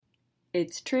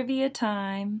It's trivia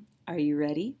time. Are you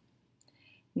ready?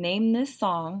 Name this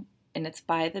song, and it's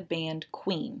by the band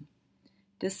Queen.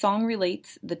 This song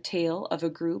relates the tale of a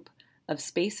group of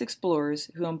space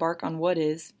explorers who embark on what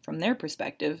is, from their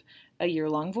perspective, a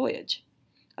year-long voyage.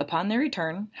 Upon their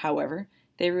return, however,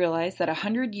 they realize that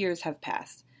 100 years have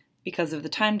passed because of the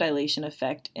time dilation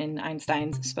effect in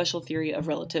Einstein's special theory of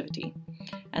relativity,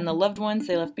 and the loved ones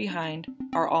they left behind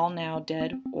are all now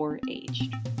dead or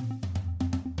aged.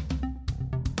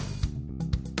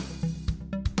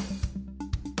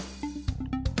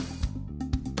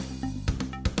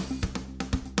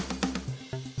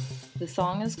 The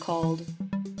song is called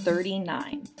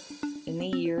 39, in the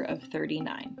year of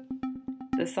 39.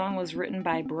 The song was written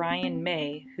by Brian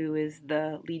May, who is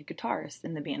the lead guitarist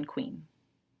in the band Queen.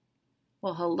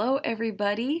 Well, hello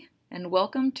everybody, and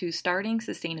welcome to Starting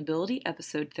Sustainability,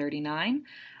 episode 39.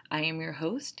 I am your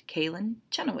host, Kaylin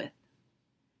Chenoweth.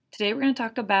 Today we're going to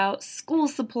talk about school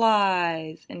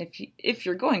supplies, and if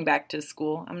you're going back to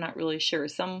school, I'm not really sure.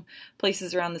 Some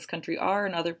places around this country are,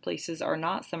 and other places are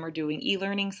not. Some are doing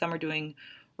e-learning, some are doing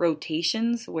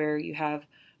rotations, where you have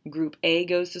Group A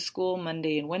goes to school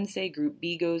Monday and Wednesday, Group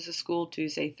B goes to school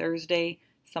Tuesday, Thursday.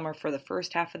 Some are for the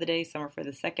first half of the day, some are for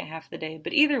the second half of the day.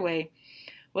 But either way,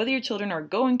 whether your children are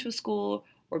going to school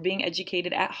or being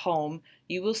educated at home,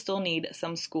 you will still need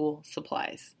some school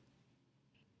supplies.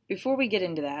 Before we get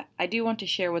into that, I do want to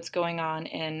share what's going on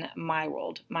in my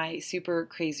world, my super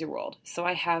crazy world. So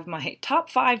I have my top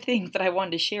 5 things that I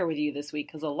wanted to share with you this week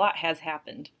because a lot has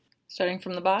happened. Starting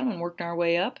from the bottom and working our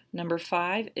way up, number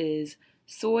 5 is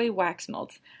soy wax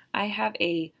melts. I have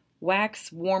a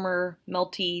wax warmer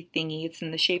melty thingy. It's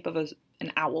in the shape of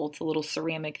an owl. It's a little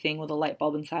ceramic thing with a light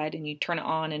bulb inside, and you turn it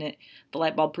on and the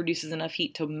light bulb produces enough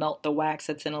heat to melt the wax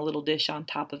that's in a little dish on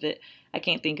top of it. I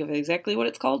can't think of exactly what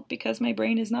it's called because my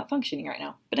brain is not functioning right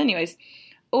now. But anyways,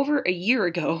 over a year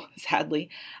ago, sadly,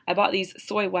 I bought these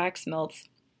soy wax melts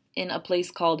in a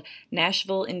place called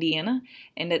Nashville, Indiana,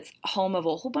 and it's home of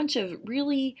a whole bunch of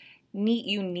really neat,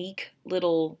 unique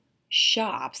little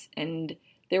shops, and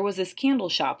there was this candle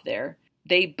shop there.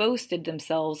 They boasted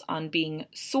themselves on being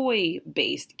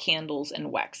soy-based candles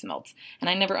and wax melts, and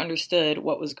I never understood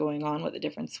what was going on, what the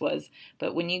difference was.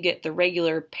 But when you get the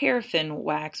regular paraffin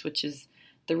wax, which is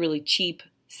the really cheap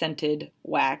scented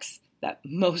wax that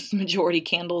most majority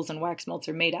candles and wax melts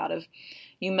are made out of,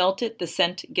 you melt it, the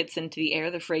scent gets into the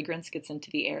air, the fragrance gets into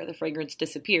the air, the fragrance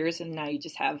disappears, and now you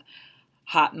just have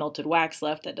hot melted wax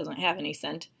left that doesn't have any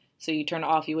scent. So you turn it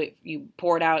off, you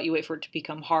pour it out, you wait for it to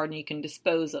become hard, and you can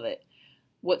dispose of it.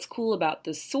 What's cool about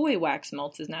the soy wax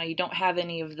melts is now you don't have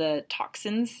any of the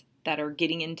toxins that are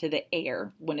getting into the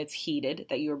air when it's heated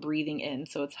that you're breathing in,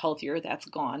 so it's healthier, that's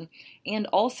gone. And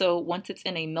also, once it's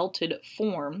in a melted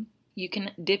form, you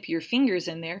can dip your fingers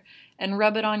in there and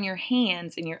rub it on your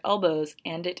hands and your elbows,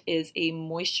 and it is a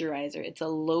moisturizer. It's a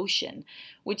lotion,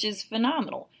 which is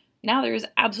phenomenal. Now there's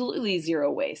absolutely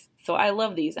zero waste. So I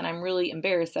love these, and I'm really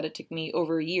embarrassed that it took me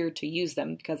over a year to use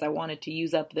them because I wanted to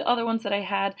use up the other ones that I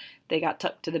had. They got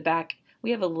tucked to the back.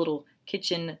 We have a little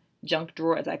kitchen junk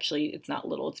drawer. It's not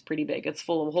little, it's pretty big. It's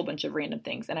full of a whole bunch of random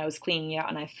things. And I was cleaning it out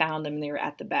and I found them and they were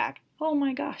at the back. Oh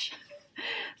my gosh.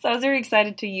 So I was very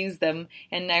excited to use them.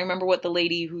 And I remember what the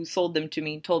lady who sold them to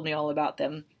me told me all about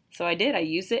them. So I did. I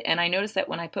used it, and I noticed that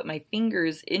when I put my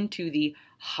fingers into the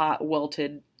hot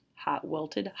melted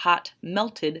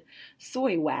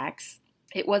soy wax,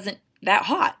 it wasn't that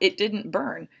hot. It didn't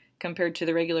burn compared to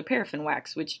the regular paraffin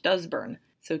wax, which does burn.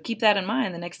 So keep that in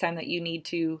mind the next time that you need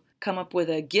to come up with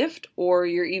a gift, or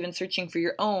you're even searching for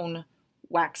your own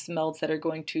wax melts that are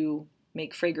going to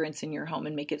make fragrance in your home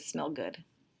and make it smell good.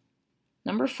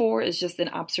 Number 4 is just an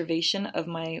observation of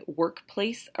my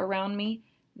workplace around me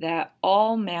that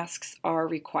all masks are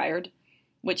required,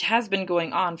 which has been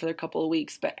going on for a couple of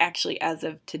weeks, but actually as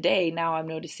of today, now I'm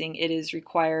noticing it is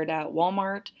required at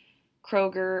Walmart,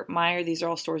 Kroger, Meijer. These are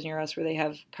all stores near us where they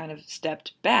have kind of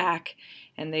stepped back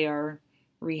and they are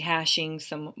rehashing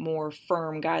some more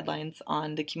firm guidelines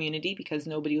on the community because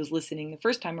nobody was listening the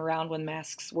first time around when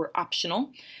masks were optional.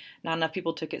 Not enough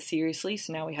people took it seriously,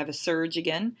 so now we have a surge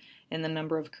again in the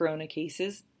number of corona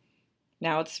cases.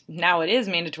 Now it is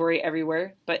mandatory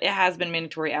everywhere, but it has been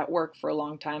mandatory at work for a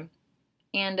long time.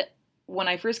 And when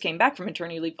I first came back from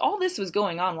maternity leave, all this was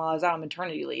going on while I was out on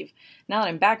maternity leave. Now that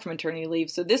I'm back from maternity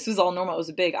leave, so this was all normal. It was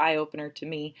a big eye-opener to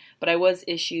me. But I was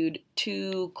issued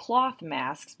 2 cloth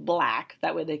masks, black,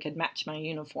 that way they could match my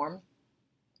uniform.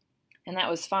 And that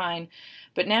was fine.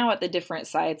 But now at the different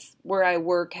sites, where I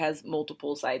work has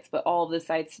multiple sites, but all of the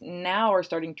sites now are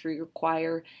starting to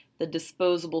require the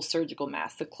disposable surgical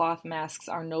masks. The cloth masks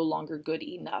are no longer good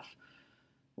enough.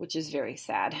 which is very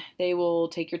sad. They will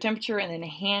take your temperature and then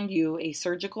hand you a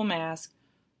surgical mask,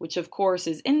 which of course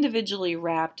is individually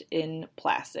wrapped in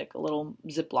plastic, a little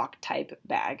Ziploc type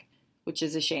bag, which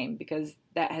is a shame because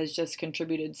that has just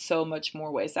contributed so much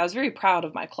more waste. I was very proud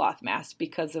of my cloth mask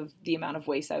because of the amount of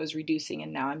waste I was reducing,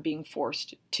 and now I'm being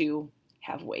forced to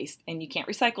have waste. And you can't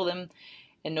recycle them,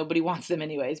 and nobody wants them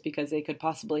anyways because they could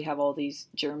possibly have all these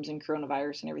germs and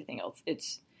coronavirus and everything else.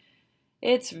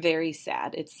 It's very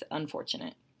sad. It's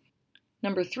unfortunate.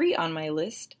 Number 3 on my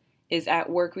list is at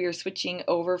work we are switching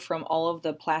over from all of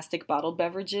the plastic bottled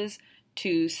beverages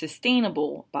to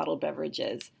sustainable bottled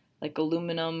beverages like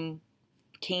aluminum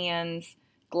cans,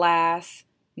 glass,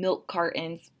 milk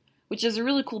cartons, which is a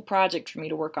really cool project for me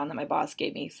to work on that my boss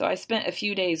gave me. So I spent a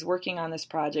few days working on this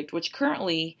project, which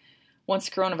currently, once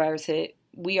coronavirus hit,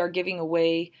 we are giving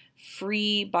away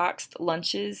free boxed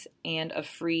lunches and a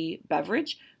free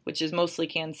beverage, which is mostly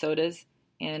canned sodas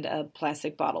and a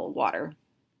plastic bottle of water.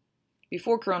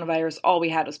 Before coronavirus, all we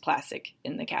had was plastic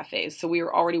in the cafes. So we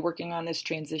were already working on this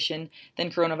transition.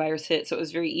 Then coronavirus hit, so it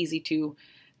was very easy to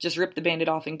just rip the Band-Aid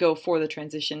off and go for the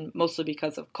transition, mostly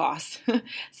because of cost.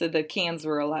 So the cans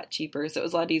were a lot cheaper. So it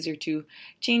was a lot easier to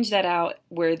change that out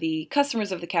where the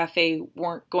customers of the cafe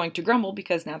weren't going to grumble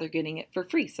because now they're getting it for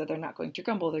free. So they're not going to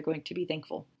grumble. They're going to be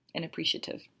thankful and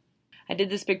appreciative. I did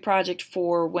this big project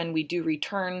for when we do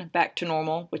return back to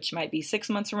normal, which might be 6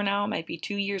 months from now, might be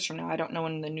 2 years from now. I don't know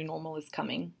when the new normal is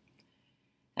coming.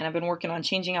 And I've been working on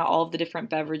changing out all of the different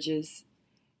beverages.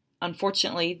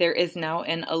 Unfortunately, there is now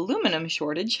an aluminum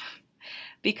shortage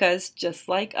because just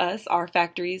like us, our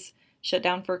factories shut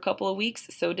down for a couple of weeks.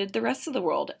 So did the rest of the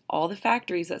world. All the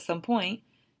factories at some point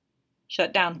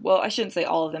shut down. Well, I shouldn't say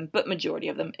all of them, but majority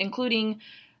of them, including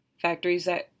factories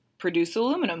that produce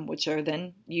aluminum, which are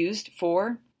then used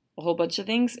for a whole bunch of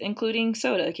things, including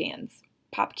soda cans,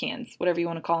 pop cans, whatever you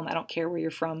want to call them. I don't care where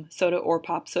you're from, soda or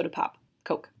pop, soda pop,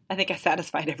 Coke. I think I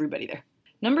satisfied everybody there.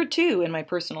 Number 2 in my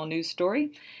personal news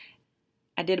story,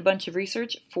 I did a bunch of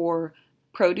research for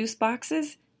produce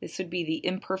boxes. This would be the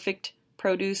imperfect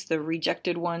produce, the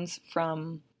rejected ones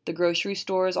from the grocery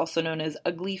stores, also known as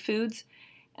ugly foods.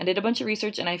 I did a bunch of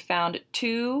research and I found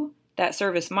 2 that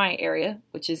service my area,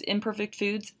 which is Imperfect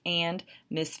Foods and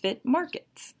Misfit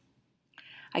Markets.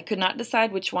 I could not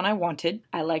decide which one I wanted.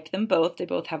 I liked them both. They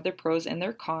both have their pros and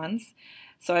their cons.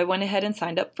 So I went ahead and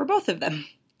signed up for both of them.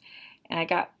 And I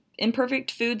got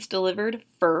Imperfect Foods delivered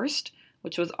first,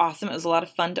 which was awesome. It was a lot of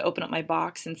fun to open up my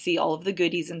box and see all of the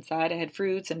goodies inside. I had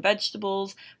fruits and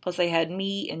vegetables, plus I had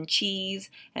meat and cheese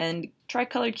and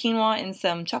tricolored quinoa and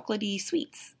some chocolatey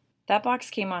sweets. That box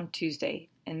came on Tuesday.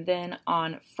 And then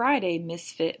on Friday,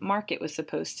 Misfit Market was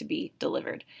supposed to be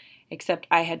delivered, except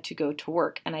I had to go to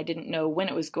work and I didn't know when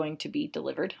it was going to be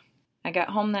delivered. I got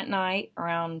home that night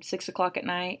around 6 o'clock at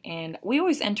night, and we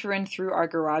always enter in through our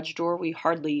garage door. We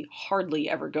hardly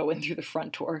ever go in through the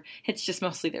front door. It's just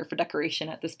mostly there for decoration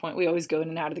at this point. We always go in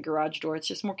and out of the garage door. It's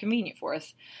just more convenient for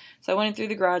us. So I went in through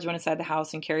the garage, went inside the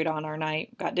house, and carried on our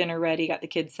night. Got dinner ready, got the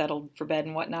kids settled for bed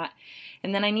and whatnot.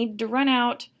 And then I needed to run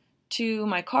out to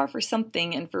my car for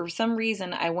something, and for some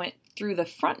reason I went through the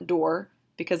front door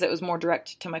because it was more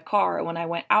direct to my car. And when I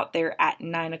went out there at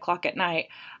 9 o'clock at night,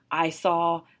 I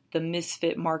saw the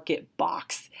Misfit Market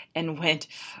box and went,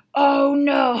 oh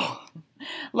no!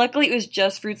 Luckily it was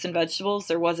just fruits and vegetables.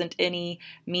 There wasn't any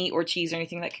meat or cheese or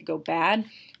anything that could go bad.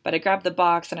 But I grabbed the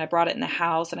box and I brought it in the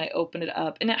house and I opened it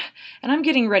up. And I'm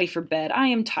getting ready for bed. I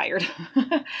am tired.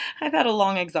 I've had a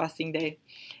long, exhausting day.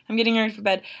 I'm getting ready for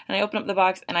bed and I open up the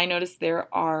box and I notice there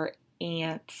are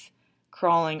ants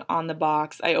crawling on the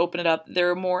box. I open it up. There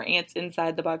are more ants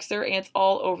inside the box. There are ants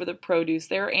all over the produce.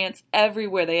 There are ants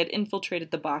everywhere. They had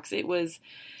infiltrated the box. It was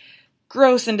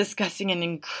gross and disgusting and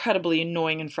incredibly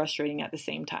annoying and frustrating at the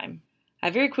same time. I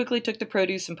very quickly took the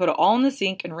produce and put it all in the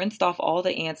sink and rinsed off all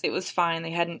the ants. It was fine. They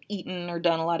hadn't eaten or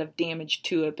done a lot of damage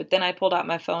to it. But then I pulled out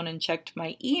my phone and checked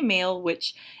my email,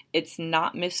 which it's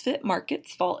not Misfit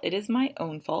Market's fault. It is my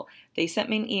own fault. They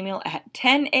sent me an email at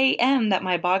 10 a.m. that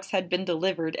my box had been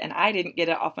delivered, and I didn't get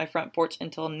it off my front porch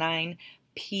until 9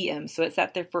 p.m. So it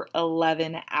sat there for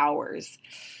 11 hours.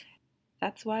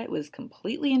 That's why it was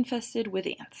completely infested with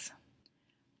ants.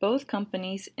 Both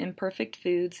companies, Imperfect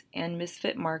Foods and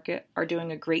Misfit Market, are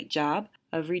doing a great job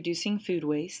of reducing food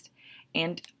waste,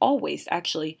 and all waste,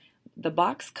 actually. The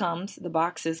box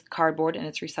is cardboard and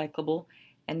it's recyclable,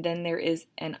 and then there is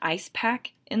an ice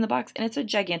pack in the box, and it's a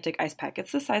gigantic ice pack.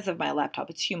 It's the size of my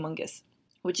laptop. It's humongous,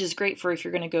 which is great for if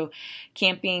you're going to go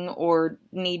camping or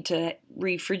need to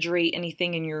refrigerate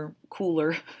anything in your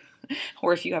cooler,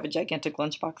 or if you have a gigantic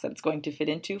lunchbox that it's going to fit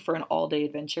into for an all-day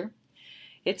adventure.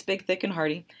 It's big, thick, and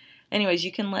hearty. Anyways,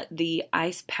 you can let the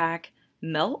ice pack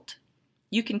melt.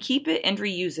 You can keep it and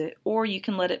reuse it, or you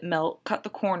can let it melt, cut the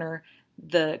corner,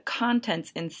 the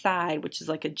contents inside, which is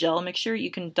like a gel mixture,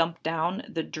 you can dump down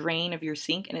the drain of your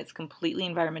sink and it's completely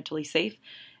environmentally safe.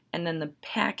 And then the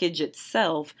package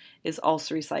itself is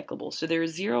also recyclable. So there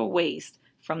is zero waste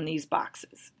from these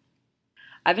boxes.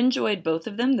 I've enjoyed both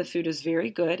of them. The food is very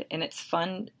good and it's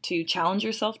fun to challenge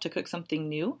yourself to cook something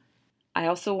new. I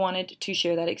also wanted to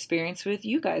share that experience with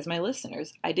you guys, my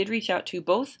listeners. I did reach out to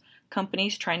both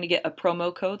companies trying to get a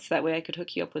promo code so that way I could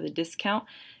hook you up with a discount.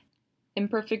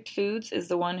 Imperfect Foods is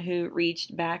the one who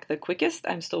reached back the quickest.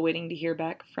 I'm still waiting to hear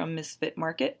back from Misfit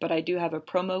Market, but I do have a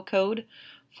promo code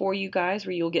for you guys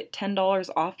where you'll get $10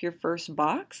 off your first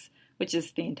box, which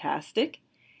is fantastic.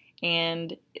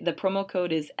 And the promo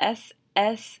code is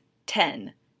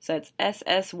SS10. So that's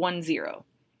SS10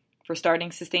 for starting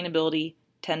sustainability,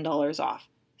 $10 off.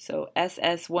 So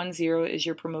SS10 is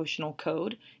your promotional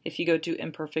code if you go to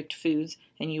Imperfect Foods,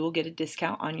 and you will get a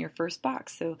discount on your first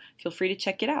box. So feel free to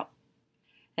check it out.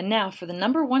 And now for the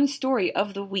number one story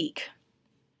of the week.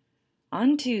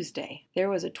 On Tuesday, there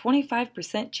was a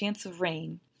 25% chance of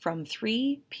rain from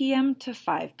 3 p.m. to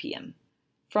 5 p.m.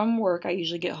 From work, I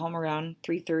usually get home around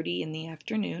 3:30 in the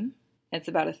afternoon. It's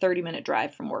about a 30-minute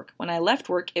drive from work. When I left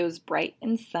work, it was bright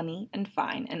and sunny and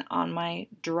fine. And on my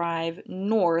drive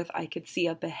north, I could see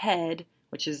up ahead,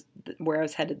 which is where I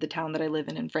was headed, the town that I live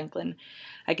in Franklin.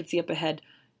 I could see up ahead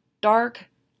dark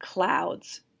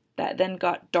clouds that then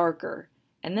got darker.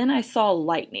 And then I saw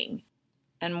lightning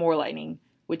and more lightning,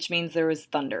 which means there was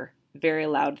thunder, very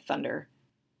loud thunder.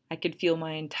 I could feel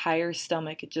my entire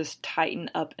stomach just tighten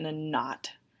up in a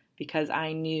knot because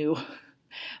I knew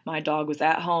my dog was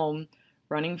at home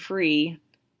running free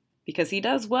because he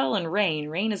does well in rain.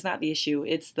 Rain is not the issue.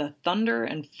 It's the thunder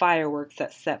and fireworks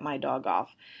that set my dog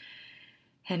off.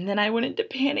 And then I went into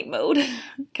panic mode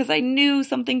because I knew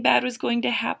something bad was going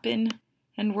to happen.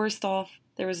 And worst off,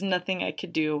 there was nothing I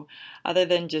could do other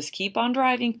than just keep on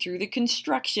driving through the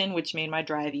construction, which made my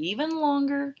drive even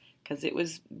longer because it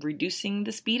was reducing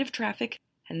the speed of traffic.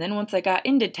 And then once I got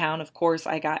into town, of course,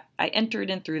 I entered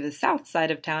in through the south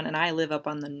side of town, and I live up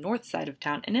on the north side of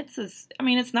town. And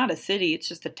it's not a city, it's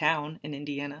just a town in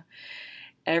Indiana.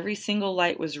 Every single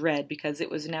light was red because it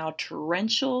was now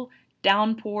torrential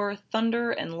downpour,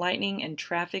 thunder and lightning, and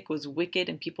traffic was wicked,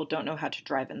 and people don't know how to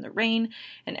drive in the rain,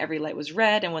 and every light was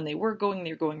red, and when they were going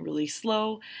really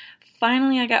slow.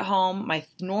 Finally, I got home. My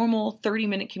normal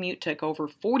 30-minute commute took over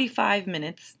 45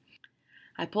 minutes.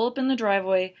 I pull up in the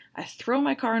driveway, I throw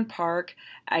my car in park,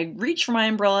 I reach for my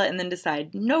umbrella and then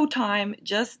decide, no time,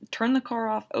 just turn the car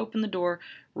off, open the door,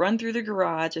 run through the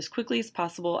garage as quickly as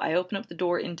possible. I open up the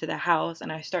door into the house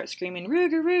and I start screaming,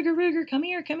 Ruger, Ruger, Ruger, come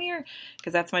here,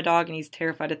 because that's my dog and he's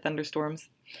terrified of thunderstorms.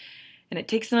 And it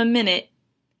takes him a minute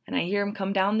and I hear him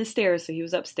come down the stairs, so he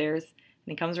was upstairs,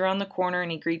 and he comes around the corner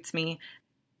and he greets me.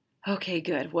 Okay,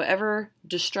 good. Whatever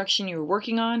destruction you were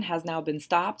working on has now been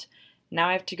stopped. Now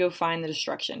I have to go find the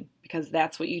destruction, because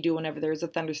that's what you do whenever there's a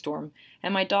thunderstorm.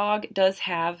 And my dog does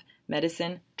have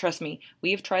medicine. Trust me,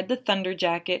 we have tried the Thunder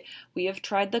Jacket, we have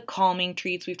tried the calming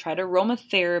treats, we've tried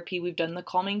aromatherapy, we've done the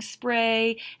calming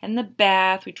spray and the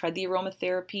bath, we tried the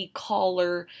aromatherapy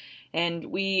collar, and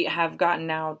we have gotten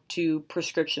now to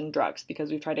prescription drugs because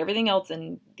we've tried everything else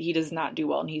and he does not do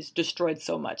well and he's destroyed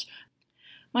so much.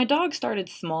 My dog started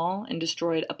small and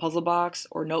destroyed a puzzle box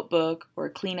or notebook or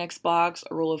a Kleenex box,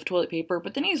 a roll of toilet paper,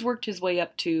 but then he's worked his way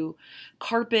up to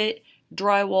carpet,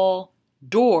 drywall,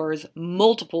 doors,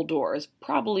 multiple doors,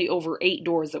 probably over 8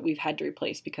 doors that we've had to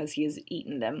replace because he has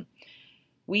eaten them.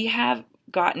 We have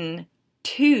gotten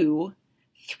 2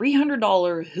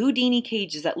 $300 Houdini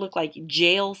cages that look like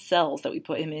jail cells that we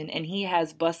put him in, and he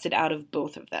has busted out of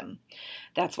both of them.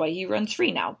 That's why he runs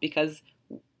free now, because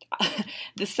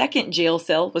the second jail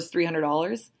cell was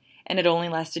 $300, and it only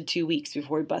lasted 2 weeks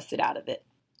before he busted out of it.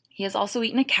 He has also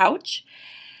eaten a couch,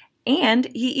 and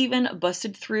he even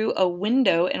busted through a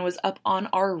window and was up on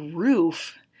our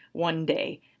roof one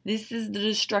day. This is the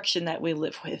destruction that we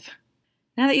live with.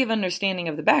 Now that you have an understanding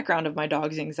of the background of my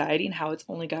dog's anxiety and how it's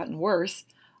only gotten worse,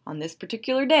 on this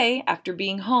particular day, after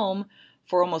being home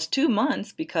for almost 2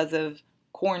 months because of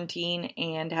quarantine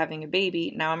and having a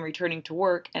baby, now I'm returning to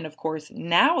work, and of course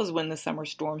now is when the summer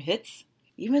storm hits.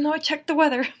 Even though I checked the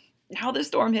weather, now the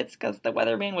storm hits because the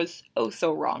weatherman was oh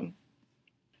so wrong.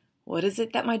 What is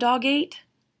it that my dog ate?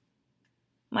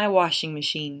 My washing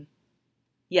machine.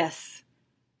 Yes,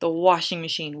 the washing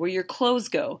machine where your clothes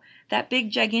go. That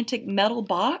big gigantic metal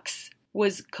box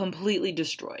was completely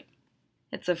destroyed.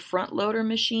 It's a front loader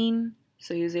machine,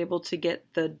 so he was able to get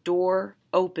the door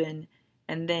open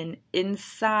And then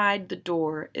inside the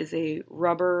door is a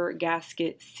rubber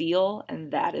gasket seal,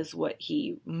 and that is what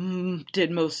he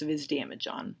did most of his damage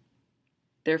on.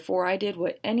 Therefore, I did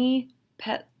what any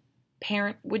pet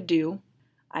parent would do.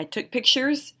 I took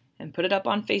pictures and put it up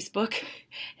on Facebook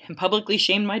and publicly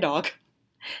shamed my dog,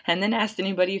 and then asked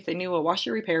anybody if they knew a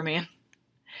washer repairman.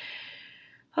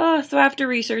 So after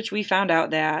research, we found out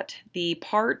that the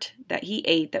part that he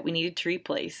ate that we needed to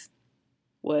replace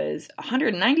was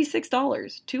 $196,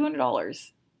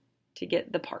 $200 to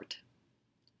get the part.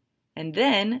 And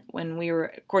then when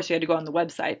of course we had to go on the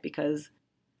website because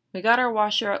we got our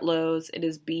washer at Lowe's. It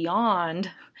is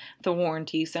beyond the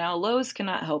warranty, so now Lowe's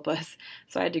cannot help us.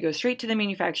 So I had to go straight to the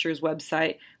manufacturer's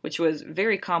website, which was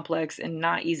very complex and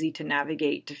not easy to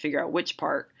navigate to figure out which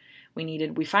part we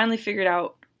needed. We finally figured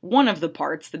out one of the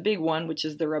parts, the big one, which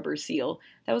is the rubber seal.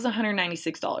 That was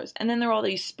 $196. And then there were all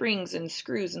these springs and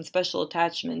screws and special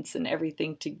attachments and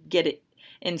everything to get it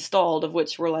installed, of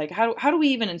which we're like, how do we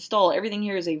even install it? Everything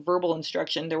here is a verbal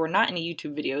instruction. There were not any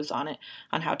YouTube videos on it,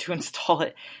 on how to install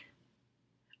it.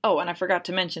 Oh, and I forgot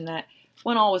to mention that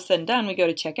when all was said and done, we go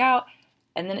to check out,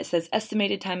 and then it says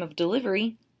estimated time of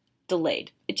delivery, delayed.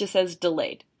 It just says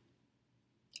delayed.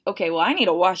 Okay, well, I need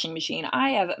a washing machine. I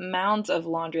have mounds of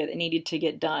laundry that needed to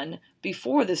get done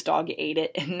before this dog ate it,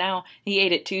 and now he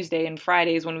ate it Tuesday, and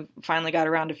Friday is when we finally got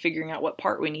around to figuring out what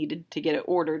part we needed to get it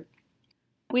ordered.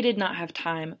 We did not have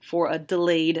time for a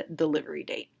delayed delivery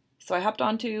date. So I hopped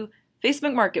onto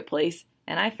Facebook Marketplace,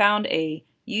 and I found a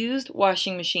used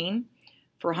washing machine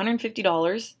for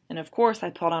 $150, and of course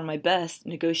I put on my best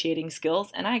negotiating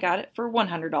skills, and I got it for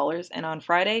 $100, and on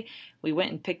Friday we went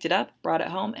and picked it up, brought it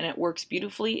home, and it works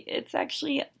beautifully. It's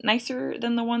actually nicer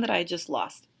than the one that I just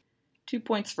lost. 2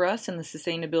 points for us in the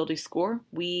sustainability score.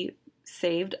 We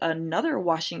saved another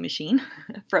washing machine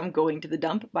from going to the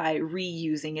dump by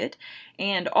reusing it,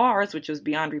 and ours, which was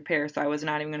beyond repair, so I was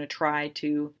not even going to try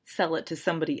to sell it to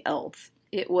somebody else.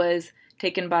 It was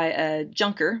taken by a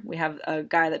junker. We have a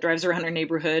guy that drives around our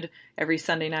neighborhood every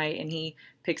Sunday night, and he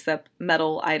picks up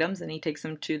metal items and he takes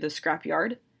them to the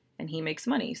scrapyard and he makes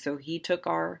money. So he took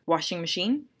our washing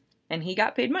machine and he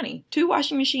got paid money. 2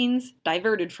 washing machines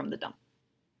diverted from the dump.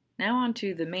 Now on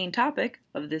to the main topic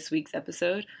of this week's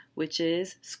episode, which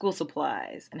is school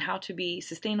supplies and how to be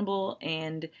sustainable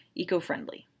and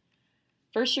eco-friendly.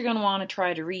 First, you're going to want to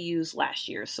try to reuse last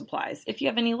year's supplies, if you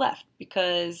have any left,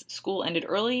 because school ended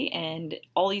early and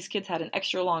all these kids had an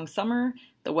extra long summer.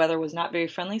 The weather was not very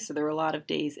friendly, so there were a lot of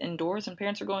days indoors and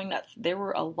parents were going nuts. There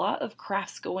were a lot of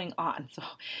crafts going on, so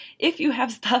if you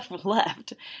have stuff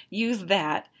left, use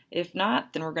that. If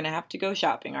not, then we're going to have to go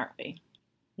shopping, aren't we?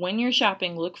 When you're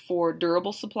shopping, look for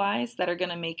durable supplies that are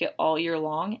going to make it all year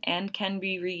long and can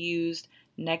be reused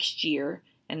next year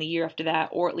and the year after that,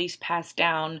 or at least passed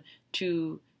down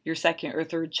to your second or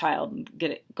third child and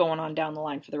get it going on down the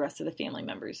line for the rest of the family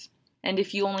members. And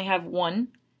if you only have one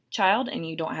child and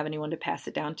you don't have anyone to pass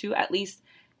it down to, at least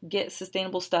get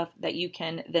sustainable stuff that you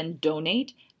can then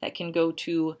donate that can go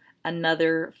to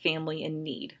another family in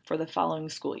need for the following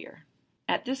school year.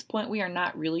 At this point, we are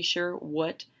not really sure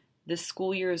what this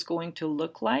school year is going to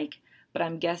look like, but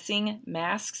I'm guessing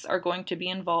masks are going to be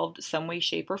involved some way,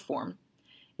 shape, or form.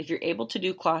 If you're able to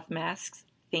do cloth masks,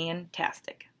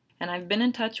 fantastic. And I've been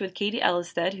in touch with Katie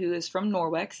Ellisted, who is from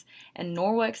Norwex, and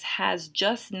Norwex has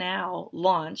just now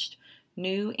launched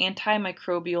new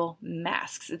antimicrobial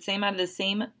masks.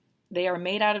 They are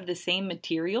made out of the same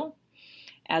material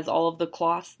as all of the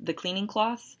cloths, the cleaning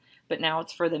cloths, but now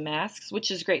it's for the masks, which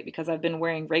is great because I've been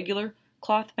wearing regular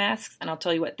cloth masks, and I'll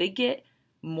tell you what, they get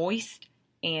moist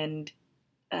and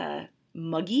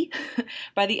muggy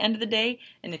by the end of the day,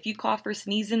 and if you cough or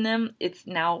sneeze in them, it's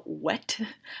now wet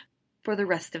for the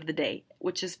rest of the day,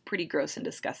 which is pretty gross and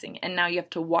disgusting. And now you have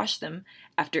to wash them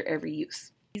after every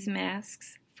use. These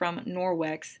masks from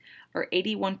Norwex are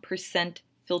 81%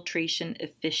 filtration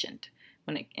efficient,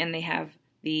 and they have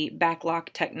the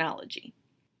backlock technology.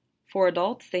 For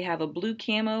adults, they have a blue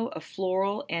camo, a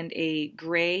floral, and a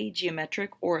gray geometric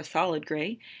or a solid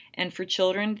gray. And for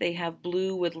children, they have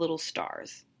blue with little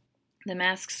stars. The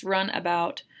masks run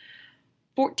about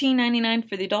 $14.99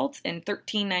 for the adults and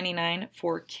 $13.99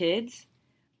 for kids.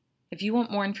 If you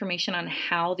want more information on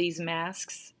how these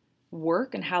masks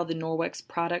work and how the Norwex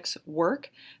products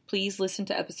work, please listen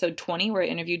to episode 20 where I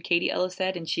interviewed Katie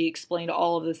Ellisted and she explained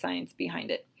all of the science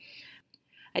behind it.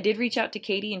 I did reach out to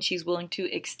Katie and she's willing to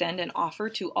extend an offer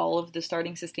to all of the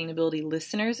Starting Sustainability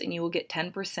listeners and you will get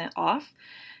 10% off.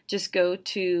 Just go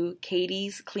to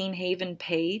Katie's Clean Haven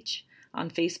page on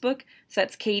Facebook. So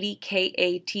that's Katie,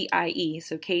 Katie,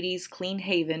 so Katie's Clean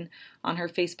Haven on her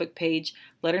Facebook page.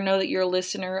 Let her know that you're a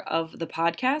listener of the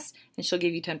podcast, and she'll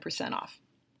give you 10% off.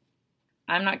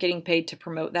 I'm not getting paid to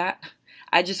promote that.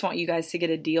 I just want you guys to get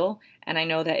a deal, and I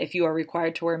know that if you are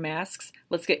required to wear masks,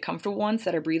 let's get comfortable ones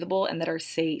that are breathable and that are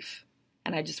safe.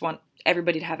 And I just want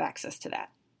everybody to have access to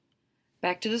that.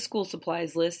 Back to the school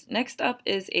supplies list. Next up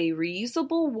is a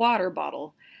reusable water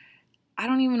bottle. I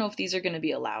don't even know if these are going to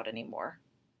be allowed anymore,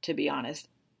 to be honest.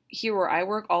 Here where I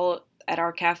work, all at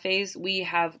our cafes, we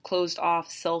have closed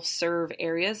off self-serve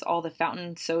areas. All the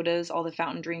fountain sodas, all the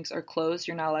fountain drinks are closed.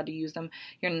 You're not allowed to use them.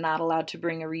 You're not allowed to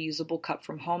bring a reusable cup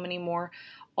from home anymore.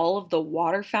 All of the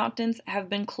water fountains have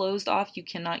been closed off. You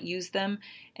cannot use them.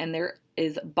 And there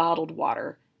is bottled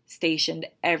water stationed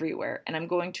everywhere. And I'm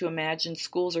going to imagine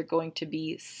schools are going to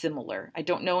be similar. I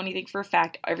don't know anything for a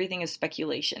fact. Everything is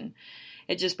speculation.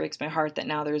 It just breaks my heart that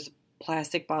now there's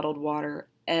plastic bottled water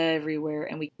everywhere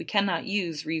and we cannot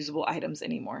use reusable items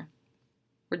anymore.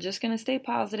 We're just going to stay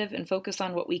positive and focus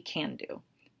on what we can do.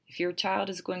 If your child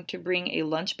is going to bring a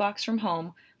lunchbox from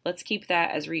home, let's keep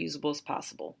that as reusable as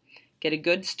possible. Get a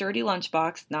good sturdy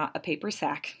lunchbox, not a paper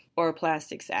sack or a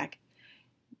plastic sack.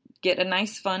 Get a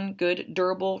nice, fun, good,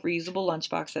 durable, reusable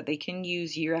lunchbox that they can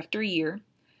use year after year.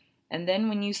 And then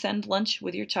when you send lunch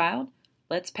with your child,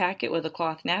 let's pack it with a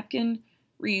cloth napkin,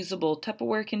 reusable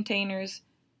Tupperware containers,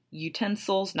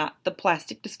 utensils, not the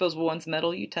plastic disposable ones,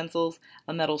 metal utensils,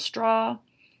 a metal straw,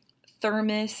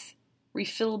 thermos,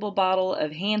 refillable bottle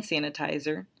of hand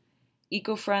sanitizer,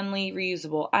 eco-friendly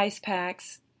reusable ice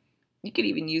packs. You could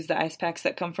even use the ice packs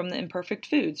that come from the Imperfect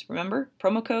Foods. Remember,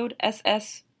 promo code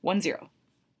SS10.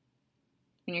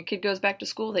 When your kid goes back to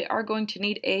school, they are going to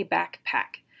need a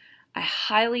backpack. I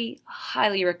highly,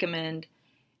 highly recommend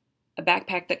a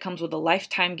backpack that comes with a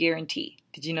lifetime guarantee.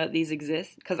 Did you know that these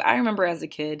exist? Because I remember as a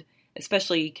kid,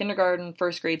 especially kindergarten,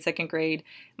 first grade, second grade,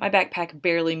 my backpack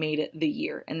barely made it the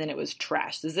year, and then it was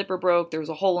trash. The zipper broke, there was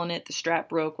a hole in it, the strap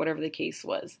broke, whatever the case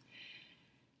was.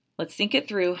 Let's think it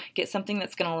through, get something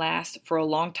that's going to last for a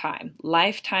long time.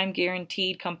 Lifetime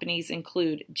guaranteed companies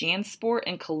include JanSport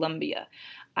and Columbia.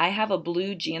 I have a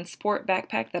blue JanSport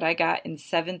backpack that I got in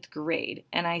 7th grade,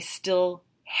 and I still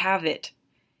have it.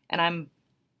 And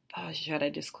should I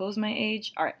disclose my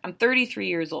age? All right, I'm 33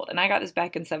 years old, and I got this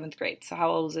back in 7th grade. So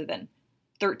how old was it then?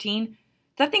 13?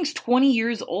 That thing's 20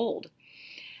 years old.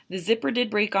 The zipper did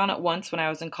break on it once when I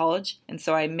was in college, and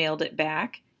so I mailed it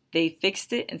back. They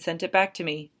fixed it and sent it back to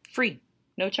me free,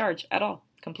 no charge at all,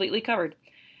 completely covered.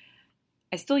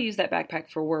 I still use that backpack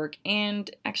for work,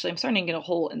 and actually I'm starting to get a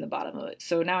hole in the bottom of it,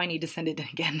 so now I need to send it in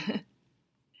again.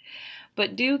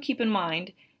 But do keep in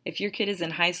mind, if your kid is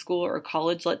in high school or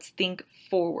college, let's think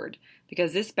forward,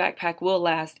 because this backpack will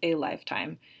last a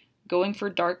lifetime. Going for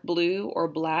dark blue or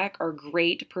black are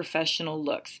great professional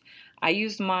looks. I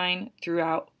used mine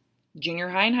throughout junior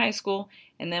high and high school,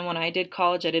 and then when I did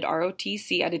college, I did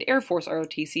ROTC. I did Air Force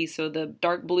ROTC, so the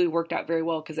dark blue worked out very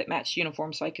well because it matched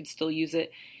uniform, so I could still use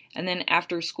it. And then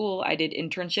after school, I did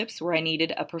internships where I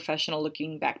needed a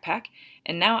professional-looking backpack.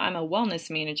 And now I'm a wellness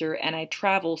manager, and I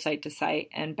travel site to site,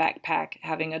 and backpack,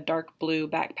 having a dark blue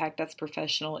backpack that's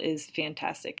professional is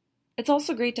fantastic. It's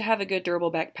also great to have a good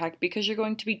durable backpack because you're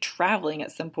going to be traveling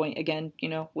at some point, again,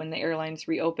 when the airlines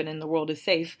reopen and the world is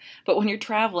safe. But when you're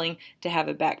traveling, to have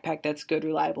a backpack that's good,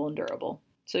 reliable, and durable.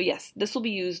 So yes, this will be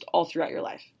used all throughout your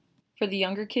life. For the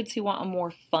younger kids who want a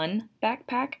more fun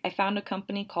backpack, I found a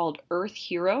company called Earth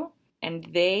Hero, and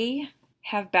they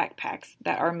have backpacks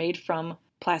that are made from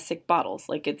plastic bottles.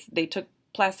 They took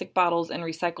plastic bottles and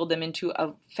recycled them into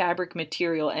a fabric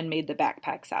material and made the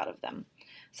backpacks out of them.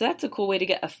 So that's a cool way to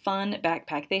get a fun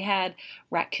backpack. They had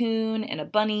raccoon and a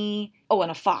bunny,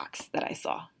 and a fox that I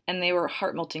saw, and they were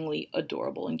heart-meltingly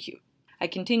adorable and cute. I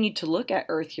continued to look at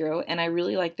Earth Hero, and I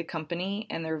really like the company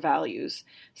and their values.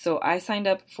 So I signed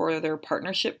up for their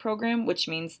partnership program, which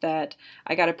means that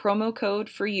I got a promo code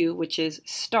for you, which is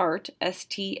START,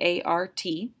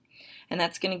 S-T-A-R-T, and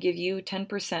that's going to give you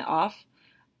 10% off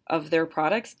of their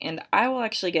products, and I will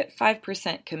actually get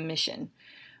 5% commission,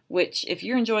 which if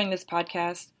you're enjoying this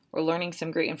podcast or learning some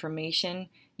great information,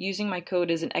 using my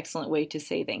code is an excellent way to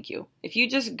say thank you. If you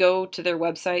just go to their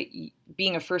website,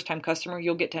 being a first-time customer,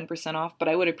 you'll get 10% off, but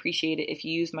I would appreciate it if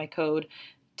you use my code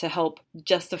to help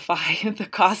justify the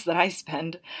cost that I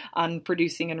spend on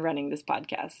producing and running this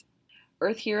podcast.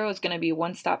 Earth Hero is going to be a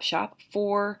one-stop shop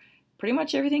for pretty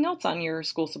much everything else on your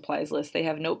school supplies list. They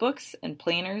have notebooks and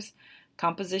planners,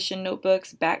 composition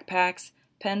notebooks, backpacks,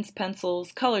 pens,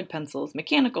 pencils, colored pencils,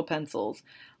 mechanical pencils,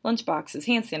 lunchboxes,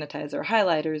 hand sanitizer,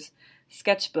 highlighters,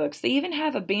 sketchbooks. They even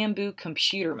have a bamboo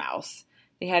computer mouse.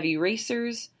 They have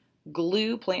erasers,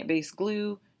 glue, plant-based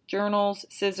glue, journals,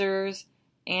 scissors,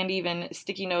 and even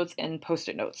sticky notes and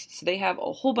post-it notes. So they have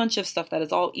a whole bunch of stuff that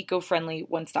is all eco-friendly,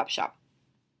 one-stop shop.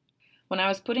 When I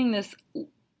was putting this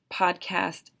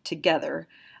podcast together,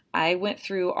 I went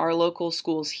through our local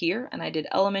schools here, and I did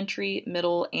elementary,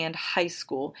 middle, and high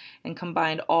school and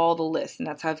combined all the lists, and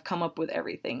that's how I've come up with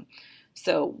everything.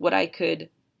 So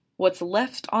what's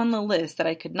left on the list that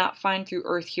I could not find through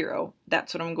Earth Hero,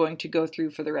 that's what I'm going to go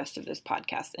through for the rest of this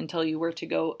podcast and tell you where to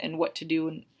go and what to do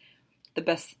and the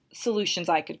best solutions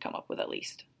I could come up with at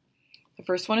least. The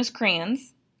first one is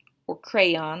crayons or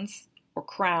crayons or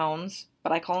crowns,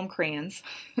 but I call them crayons.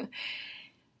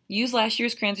 Use last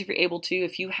year's crayons if you're able to.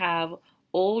 If you have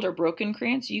old or broken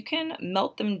crayons, you can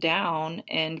melt them down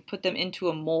and put them into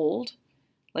a mold,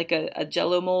 like a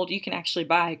Jello mold. You can actually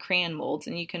buy crayon molds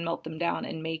and you can melt them down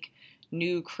and make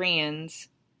new crayons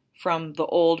from the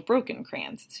old broken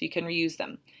crayons, so you can reuse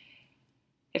them.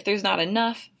 If there's not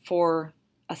enough for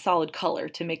a solid color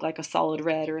to make like a solid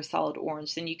red or a solid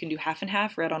orange, then you can do half and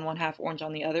half, red on one half, orange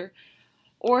on the other.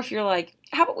 Or if you're like,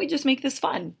 how about we just make this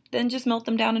fun? Then just melt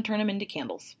them down and turn them into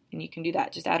candles. And you can do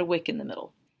that. Just add a wick in the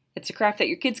middle. It's a craft that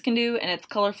your kids can do, and it's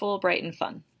colorful, bright, and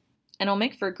fun. And it'll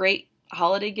make for a great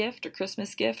holiday gift or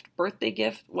Christmas gift, birthday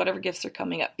gift, whatever gifts are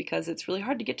coming up, because it's really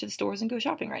hard to get to the stores and go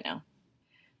shopping right now.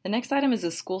 The next item is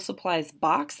a school supplies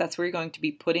box. That's where you're going to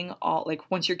be putting all, like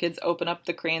once your kids open up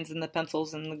the crayons and the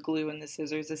pencils and the glue and the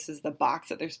scissors, this is the box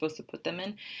that they're supposed to put them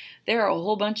in. There are a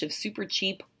whole bunch of super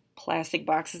cheap plastic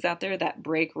boxes out there that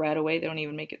break right away. They don't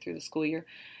even make it through the school year.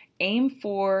 Aim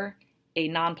for a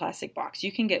non-plastic box.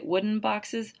 You can get wooden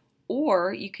boxes,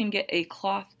 or you can get a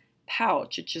cloth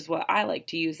pouch, which is what I like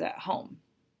to use at home.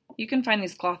 You can find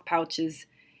these cloth pouches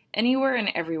anywhere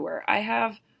and everywhere. I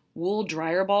have wool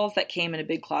dryer balls that came in a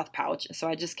big cloth pouch, so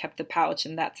I just kept the pouch,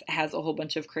 and that has a whole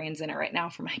bunch of crayons in it right now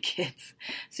for my kids.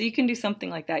 So you can do something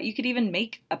like that. You could even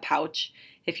make a pouch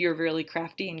if you're really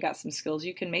crafty and got some skills.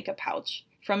 You can make a pouch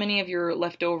from any of your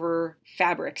leftover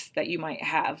fabrics that you might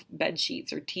have, bed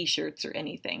sheets or t-shirts or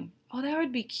anything. Oh, that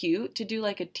would be cute to do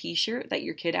like a t-shirt that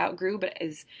your kid outgrew but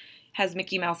has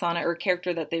Mickey Mouse on it, or a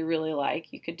character that they really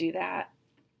like. You could do that.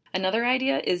 Another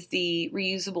idea is the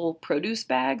reusable produce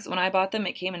bags. When I bought them,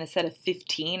 it came in a set of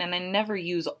 15, and I never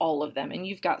use all of them. And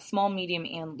you've got small, medium,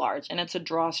 and large, and it's a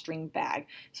drawstring bag,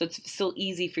 so it's still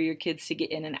easy for your kids to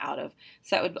get in and out of.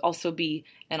 So that would also be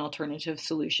an alternative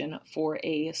solution for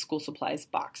a school supplies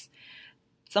box.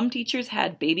 Some teachers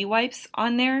had baby wipes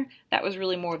on there. That was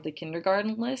really more of the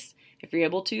kindergarten list. If you're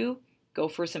able to, go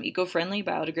for some eco-friendly,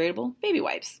 biodegradable baby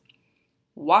wipes.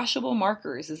 Washable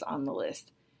markers is on the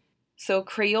list. So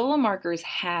Crayola Markers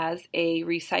has a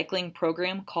recycling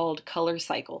program called Color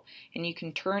Cycle, and you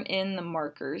can turn in the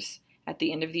markers at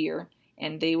the end of the year,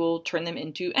 and they will turn them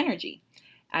into energy.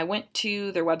 I went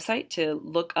to their website to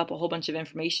look up a whole bunch of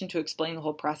information to explain the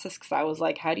whole process, because I was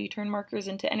like, how do you turn markers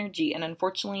into energy? And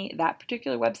unfortunately, that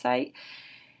particular website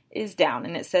is down,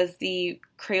 and it says the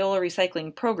Crayola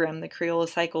recycling program, the Crayola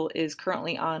Cycle, is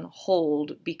currently on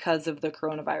hold because of the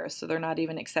coronavirus, so they're not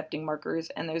even accepting markers,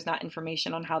 and there's not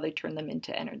information on how they turn them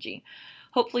into energy.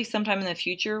 Hopefully sometime in the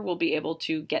future we'll be able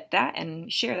to get that and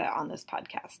share that on this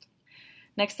podcast.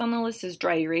 Next on the list is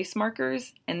dry erase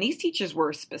markers, and these teachers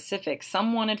were specific.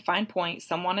 Some wanted fine point,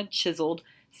 some wanted chiseled,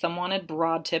 some wanted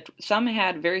broad tipped, some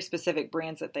had very specific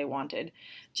brands that they wanted.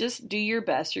 Just do your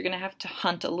best. You're going to have to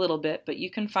hunt a little bit, but you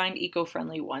can find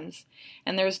eco-friendly ones.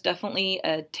 And there's definitely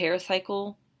a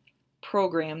TerraCycle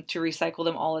program to recycle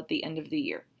them all at the end of the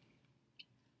year.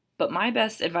 But my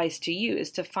best advice to you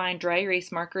is to find dry erase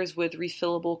markers with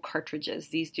refillable cartridges.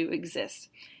 These do exist.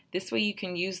 This way you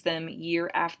can use them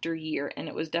year after year, and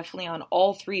it was definitely on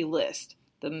all three lists.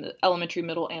 The elementary,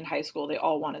 middle, and high school, they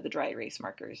all wanted the dry erase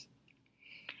markers.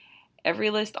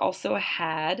 Every list also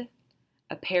had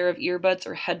a pair of earbuds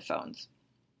or headphones.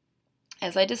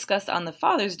 As I discussed on the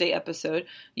Father's Day episode,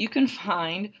 you can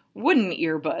find wooden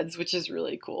earbuds, which is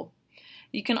really cool.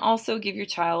 You can also give your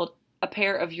child a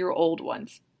pair of your old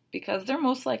ones, because they're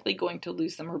most likely going to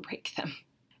lose them or break them.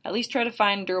 At least try to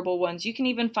find durable ones. You can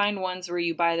even find ones where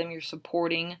you buy them, you're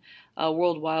supporting a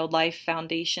World Wildlife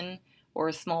Foundation or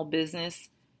a small business.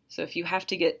 So if you have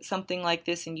to get something like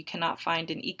this and you cannot find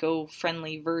an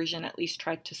eco-friendly version, at least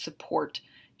try to support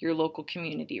your local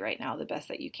community right now the best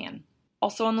that you can.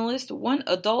 Also on the list, one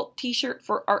adult t-shirt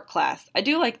for art class. I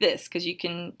do like this because you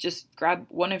can just grab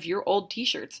one of your old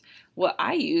t-shirts. What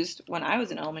I used when I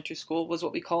was in elementary school was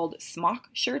what we called smock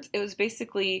shirts. It was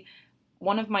basically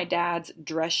one of my dad's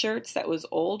dress shirts that was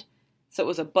old. So it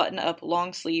was a button-up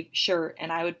long sleeve shirt,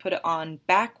 and I would put it on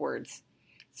backwards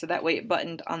So that way it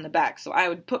buttoned on the back. So I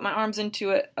would put my arms into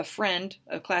it. A friend,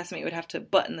 a classmate, would have to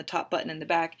button the top button in the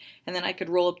back, and then I could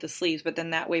roll up the sleeves. But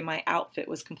then that way my outfit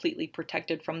was completely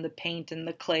protected from the paint and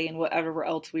the clay and whatever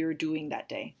else we were doing that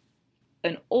day.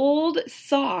 An old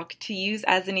sock to use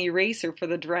as an eraser for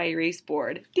the dry erase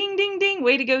board. Ding, ding, ding.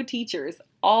 Way to go, teachers.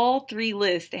 All 3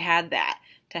 lists had that,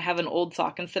 to have an old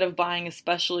sock. Instead of buying a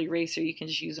special eraser, you can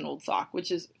just use an old sock, which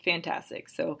is fantastic.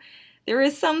 So there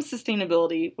is some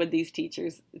sustainability with these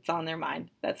teachers. It's on their mind.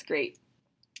 That's great.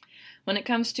 When it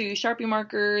comes to Sharpie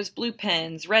markers, blue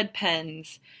pens, red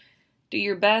pens, do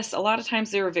your best. A lot of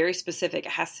times they were very specific.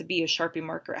 It has to be a Sharpie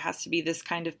marker. It has to be this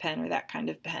kind of pen or that kind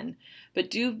of pen. But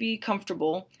do be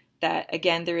comfortable that,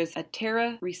 again, there is a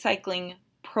Terra recycling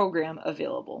program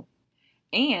available.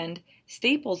 And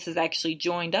Staples has actually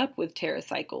joined up with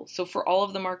TerraCycle. So for all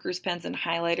of the markers, pens, and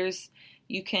highlighters,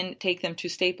 you can take them to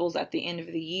Staples at the end of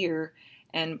the year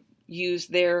and use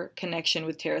their connection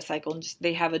with TerraCycle. And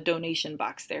they have a donation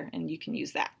box there, and you can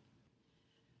use that.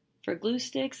 For glue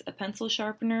sticks, a pencil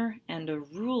sharpener, and a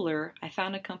ruler, I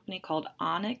found a company called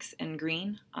Onyx and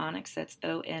Green. Onyx, that's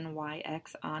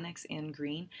Onyx, Onyx and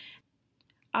Green.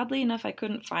 Oddly enough, I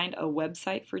couldn't find a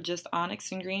website for just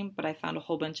Onyx and Green, but I found a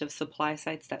whole bunch of supply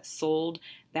sites that sold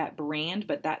that brand,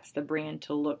 but that's the brand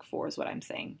to look for, is what I'm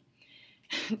saying.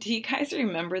 Do you guys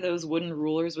remember those wooden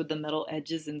rulers with the metal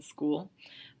edges in school?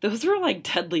 Those were like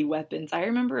deadly weapons. I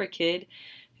remember a kid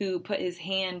who put his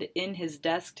hand in his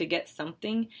desk to get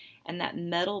something, and that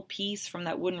metal piece from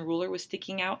that wooden ruler was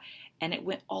sticking out, and it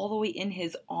went all the way in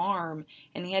his arm,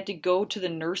 and he had to go to the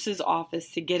nurse's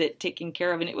office to get it taken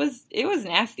care of, and it was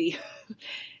nasty.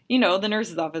 You know, the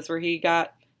nurse's office where he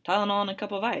got Tylenol and a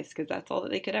cup of ice, because that's all that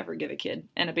they could ever give a kid,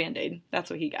 and a Band-Aid. That's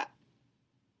what he got.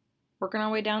 Working our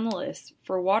way down the list.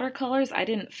 For watercolors, I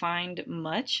didn't find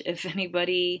much. If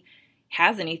anybody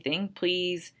has anything,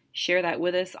 please share that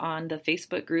with us on the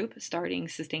Facebook group, Starting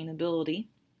Sustainability.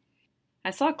 I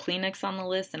saw Kleenex on the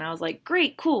list and I was like,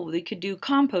 great, cool, they could do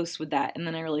compost with that. And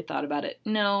then I really thought about it.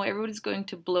 No, everybody's going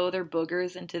to blow their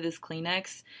boogers into this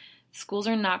Kleenex. Schools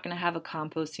are not going to have a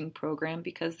composting program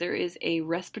because there is a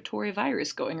respiratory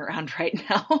virus going around right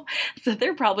now. So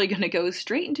they're probably going to go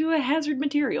straight into a hazard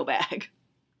material bag.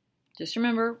 Just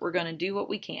remember, we're going to do what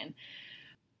we can.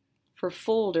 For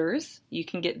folders, you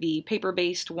can get the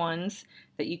paper-based ones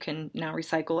that you can now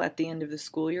recycle at the end of the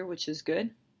school year, which is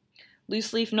good.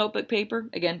 Loose leaf notebook paper,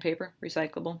 again, paper,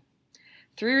 recyclable.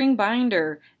 3-ring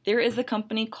binder, there is a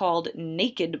company called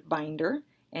Naked Binder,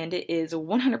 and it is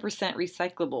 100%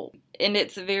 recyclable. And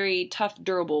it's a very tough,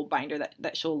 durable binder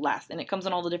that shall last. And it comes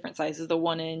in all the different sizes, the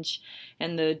 1-inch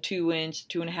and the 2-inch,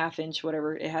 2.5-inch,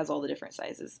 whatever. It has all the different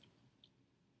sizes.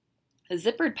 A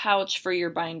zippered pouch for your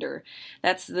binder.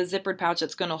 That's the zippered pouch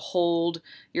that's going to hold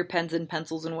your pens and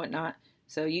pencils and whatnot.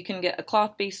 So you can get a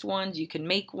cloth-based one, you can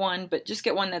make one, but just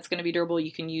get one that's going to be durable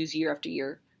you can use year after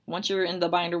year. Once you're in the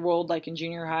binder world, like in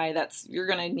junior high, you're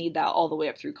going to need that all the way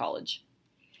up through college.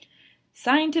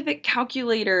 Scientific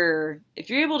calculator. If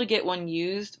you're able to get one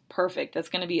used, perfect. That's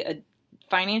going to be a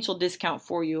financial discount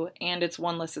for you, and it's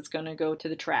one less that's going to go to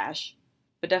the trash.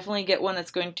 But definitely get one that's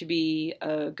going to be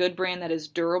a good brand that is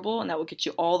durable and that will get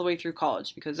you all the way through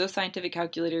college, because those scientific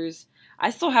calculators, I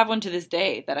still have one to this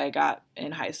day that I got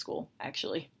in high school,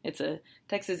 actually. It's a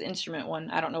Texas Instrument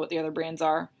one. I don't know what the other brands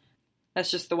are.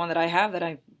 That's just the one that I have that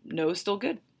I know is still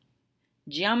good.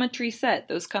 Geometry set.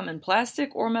 Those come in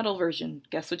plastic or metal version.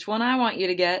 Guess which one I want you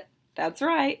to get? That's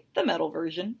right, the metal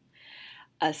version.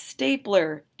 A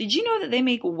stapler. Did you know that they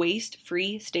make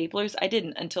waste-free staplers? I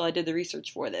didn't until I did the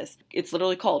research for this. It's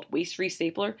literally called waste-free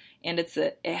stapler, and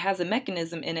it has a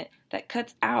mechanism in it that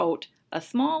cuts out a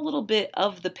small little bit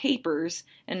of the papers,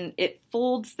 and it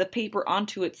folds the paper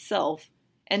onto itself,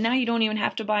 and now you don't even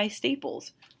have to buy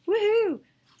staples. Woohoo!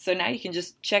 So now you can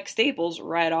just check staples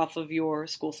right off of your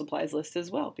school supplies list as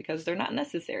well, because they're not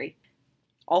necessary.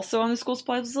 Also on the school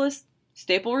supplies list,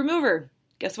 staple remover.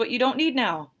 Guess what you don't need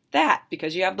now? That,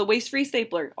 because you have the waste-free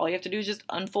stapler. All you have to do is just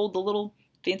unfold the little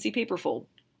fancy paper fold.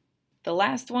 The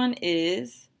last one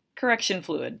is correction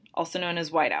fluid, also known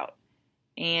as whiteout.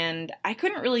 And I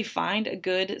couldn't really find a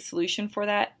good solution for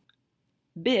that.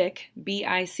 BIC,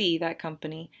 B-I-C, that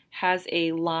company, has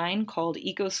a line called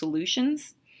Eco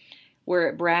Solutions, where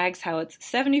it brags how it's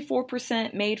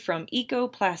 74% made from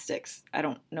eco-plastics. I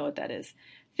don't know what that is.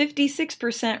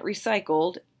 56%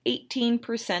 recycled,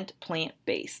 18%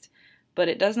 plant-based. But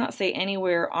it does not say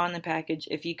anywhere on the package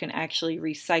if you can actually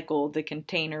recycle the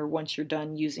container once you're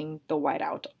done using the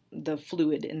whiteout, the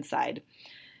fluid inside.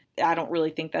 I don't really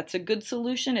think that's a good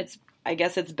solution. I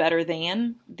guess it's better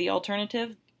than the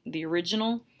alternative, the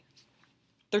original.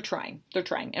 They're trying,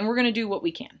 and we're going to do what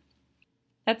we can.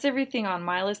 That's everything on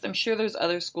my list. I'm sure there's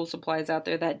other school supplies out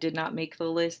there that did not make the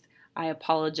list. I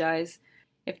apologize.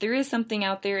 If there is something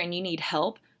out there and you need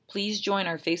help, please join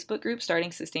our Facebook group,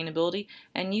 Starting Sustainability,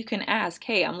 and you can ask,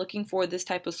 hey, I'm looking for this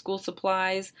type of school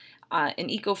supplies, an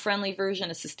eco-friendly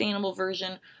version, a sustainable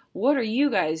version. What are you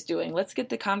guys doing? Let's get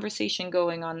the conversation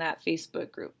going on that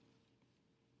Facebook group.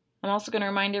 I'm also going to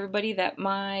remind everybody that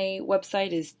my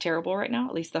website is terrible right now.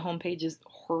 At least the homepage is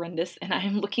horrendous, and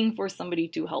I'm looking for somebody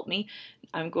to help me.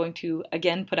 I'm going to,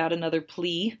 again, put out another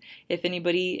plea. If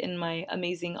anybody in my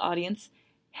amazing audience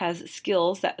has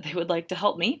skills that they would like to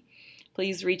help me,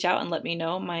 please reach out and let me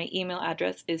know. My email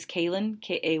address is Kaylin,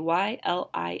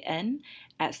 Kaylin,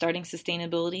 at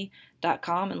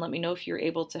startingsustainability.com, and let me know if you're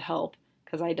able to help,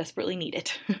 because I desperately need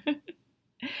it.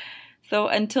 So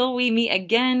until we meet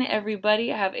again, everybody,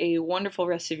 have a wonderful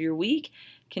rest of your week.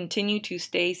 Continue to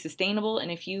stay sustainable, and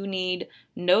if you need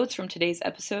notes from today's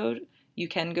episode, you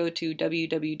can go to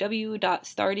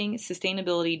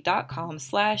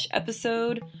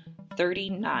www.startingsustainability.com/episode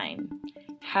 39.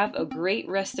 Have a great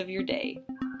rest of your day.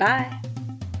 Bye!